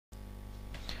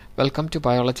Welcome to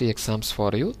Biology Exams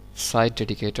for You, site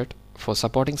dedicated for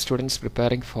supporting students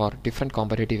preparing for different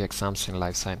competitive exams in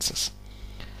life sciences.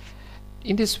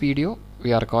 In this video,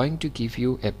 we are going to give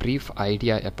you a brief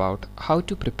idea about how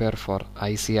to prepare for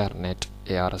ICAR-NET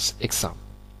ARS exam.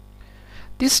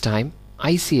 This time,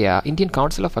 ICAR, Indian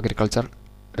Council of Agriculture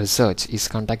Research, is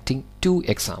conducting two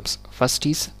exams. First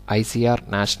is ICAR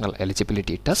National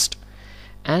Eligibility Test,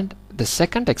 and the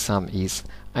second exam is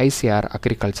ICAR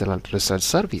Agricultural Research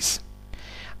Service.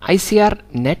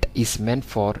 ICAR-NET is meant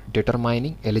for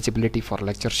determining eligibility for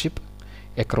lectureship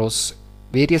across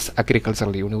various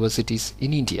agricultural universities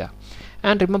in India.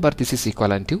 And remember, this is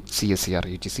equivalent to CSER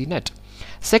UGC NET.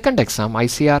 Second exam,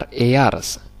 ICAR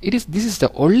ARS. This is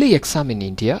the only exam in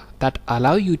India that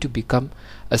allow you to become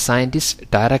a scientist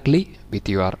directly with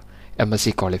your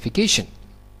MSc qualification.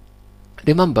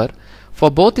 Remember,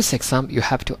 for both this exam you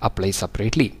have to apply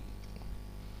separately.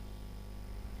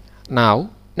 Now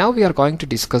we are going to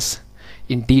discuss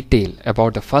in detail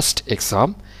about the first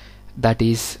exam, that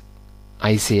is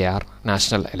ICAR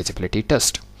National Eligibility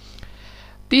Test.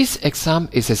 This exam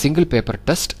is a single paper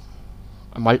test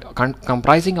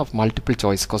comprising of multiple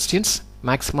choice questions,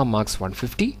 maximum marks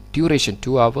 150, duration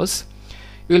 2 hours.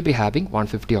 You will be having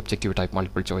 150 objective type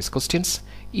multiple choice questions.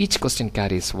 Each question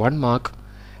carries 1 mark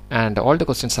and all the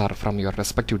questions are from your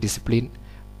respective discipline.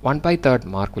 1/3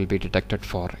 mark will be deducted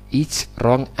for each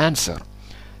wrong answer.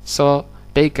 So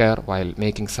take care while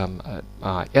making some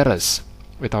errors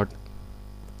without.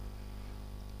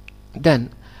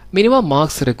 Then minimum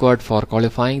marks required for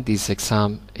qualifying this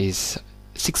exam is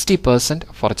 60%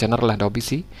 for general and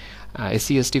OBC.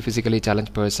 SC/ST physically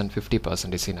challenged person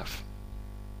 50% is enough.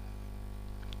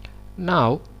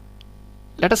 Now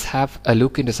let us have a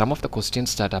look into some of the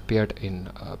questions that appeared in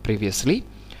previously.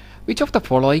 Which of the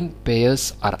following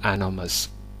pairs are anomalous?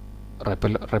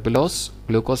 Ribulose,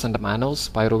 glucose and mannose,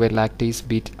 pyruvate lactase,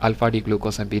 alpha D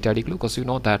glucose and beta D glucose. You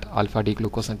know that alpha D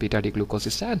glucose and beta D glucose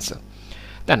is the answer.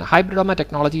 Then hybridoma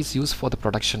technology is used for the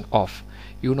production of.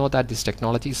 You know that this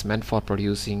technology is meant for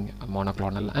producing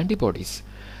monoclonal antibodies.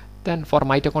 Then for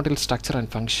mitochondrial structure and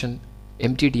function,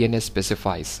 mtDNA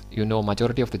specifies. You know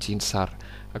majority of the genes are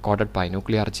coded by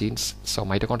nuclear genes, so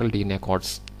mitochondrial DNA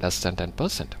codes less than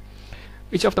 10%.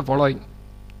 Which of the following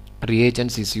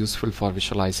reagents is useful for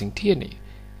visualizing DNA?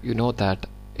 You know that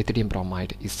ethidium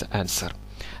bromide is the answer.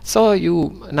 So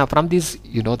now from this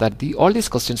you know that all these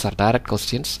questions are direct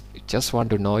questions. You just want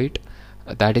to know it.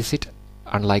 That is it,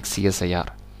 unlike CSIR.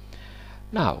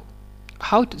 Now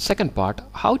second part,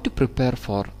 how to prepare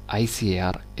for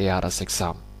ICAR ARS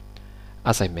exam.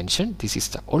 As I mentioned, this is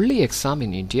the only exam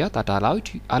in India that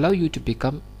allow you to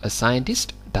become a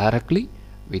scientist directly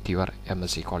with your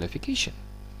MSc qualification.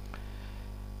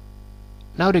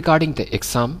 Now regarding the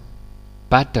exam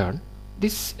pattern,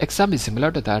 this exam is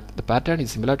similar to that. The pattern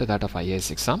is similar to that of IAS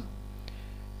exam.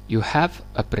 You have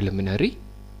a preliminary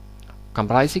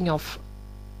comprising of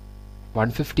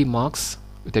 150 marks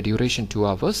with a duration 2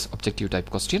 hours, objective type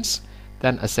questions.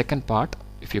 Then a second part,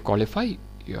 if you qualify,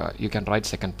 you can write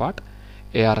second part,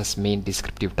 ARS main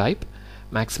descriptive type,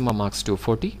 maximum marks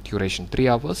 240, duration 3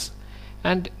 hours.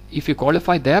 And if you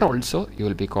qualify there also, you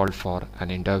will be called for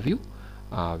an interview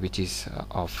which is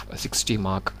of 60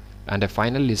 mark, and a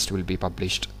final list will be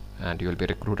published and you will be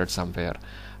recruited somewhere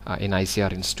in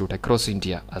ICAR Institute across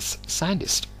India as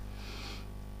scientist.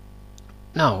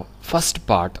 Now first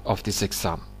part of this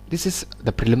exam, this is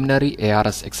the preliminary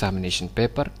ARS examination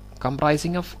paper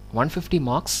comprising of 150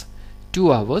 marks,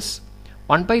 2 hours.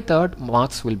 1/3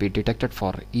 marks will be deducted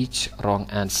for each wrong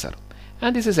answer.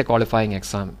 And this is a qualifying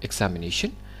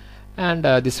examination, and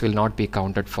this will not be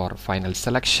counted for final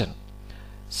selection.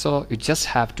 So you just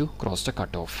have to cross the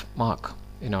cutoff mark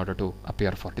in order to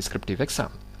appear for descriptive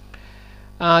exam.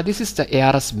 This is the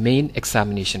ARS main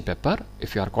examination paper.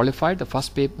 If you are qualified, the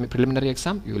first preliminary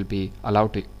exam, you will be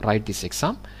allowed to write this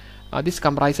exam. This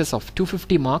comprises of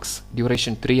 250 marks,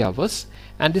 duration 3 hours,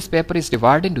 and this paper is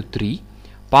divided into 3.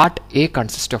 Part A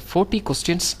consists of 40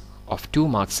 questions of 2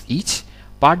 marks each.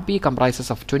 Part B comprises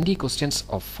of 20 questions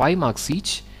of 5 marks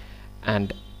each,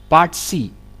 and Part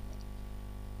C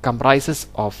comprises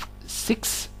of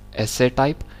 6 essay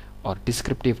type or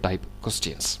descriptive type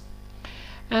questions,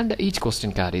 and each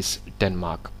question carries 10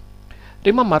 mark.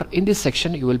 Remember, in this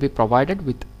section you will be provided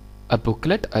with a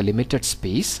booklet, a limited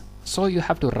space, so you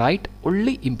have to write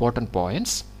only important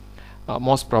points,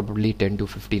 most probably 10 to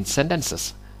 15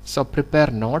 sentences. So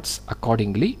prepare notes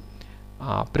accordingly.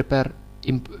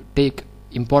 Take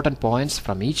important points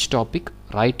from each topic,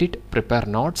 write it, prepare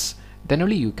notes, then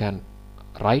only you can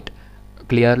write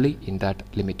clearly in that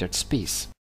limited space.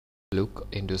 Look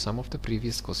into some of the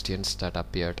previous questions that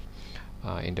appeared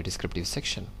in the descriptive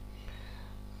section.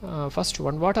 First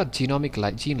one, what are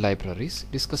gene libraries?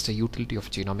 Discuss the utility of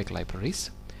genomic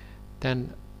libraries.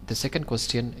 Then the second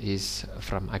question is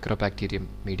from agrobacterium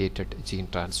mediated gene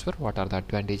transfer. What are the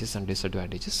advantages and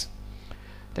disadvantages?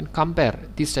 Then compare.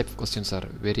 These type of questions are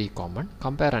very common.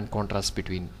 Compare and contrast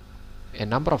between a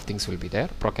number of things will be there: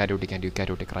 prokaryotic and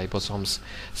eukaryotic ribosomes,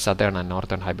 southern and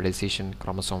northern hybridization,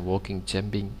 chromosome working,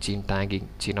 jumping, gene tagging,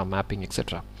 genome mapping,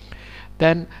 etc.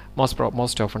 Then most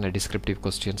often a descriptive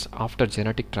questions: after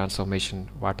genetic transformation,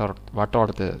 what are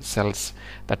the cells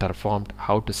that are formed,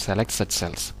 how to select such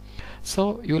cells.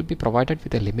 So you will be provided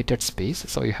with a limited space,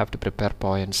 so you have to prepare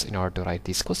points in order to write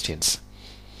these questions.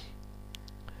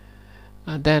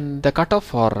 And then the cutoff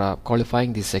for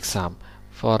qualifying this exam: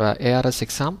 for ARS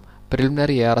exam,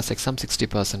 preliminary ARS exam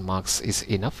 60% marks is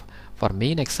enough. For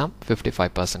main exam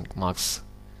 55% marks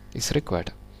is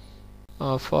required.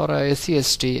 For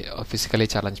SC/ST physically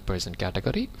challenged person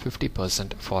category,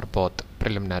 50% for both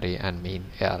preliminary and main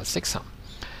ARS exam.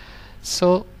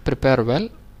 So prepare well.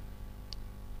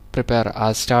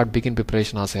 Begin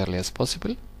preparation as early as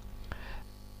possible.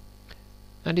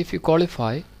 And if you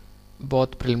qualify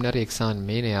both preliminary exam and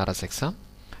main ARS exam,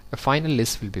 a final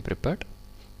list will be prepared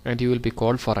and you will be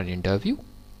called for an interview.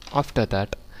 After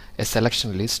that, a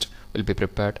selection list will be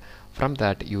prepared. From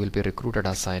that, you will be recruited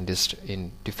as scientist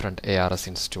in different ARS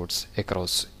institutes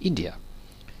across India.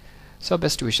 So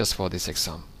best wishes for this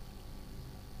exam.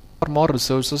 For more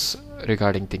resources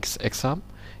regarding this exam,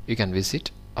 you can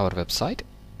visit our website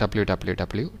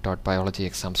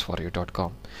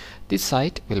www.biologyexamsforyou.com. This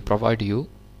site will provide you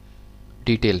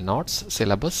detailed notes,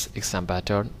 syllabus, exam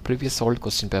pattern, previous solved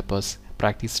question papers,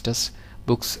 practice tests,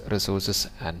 books, resources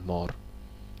and more.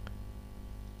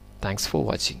 Thanks for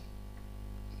watching.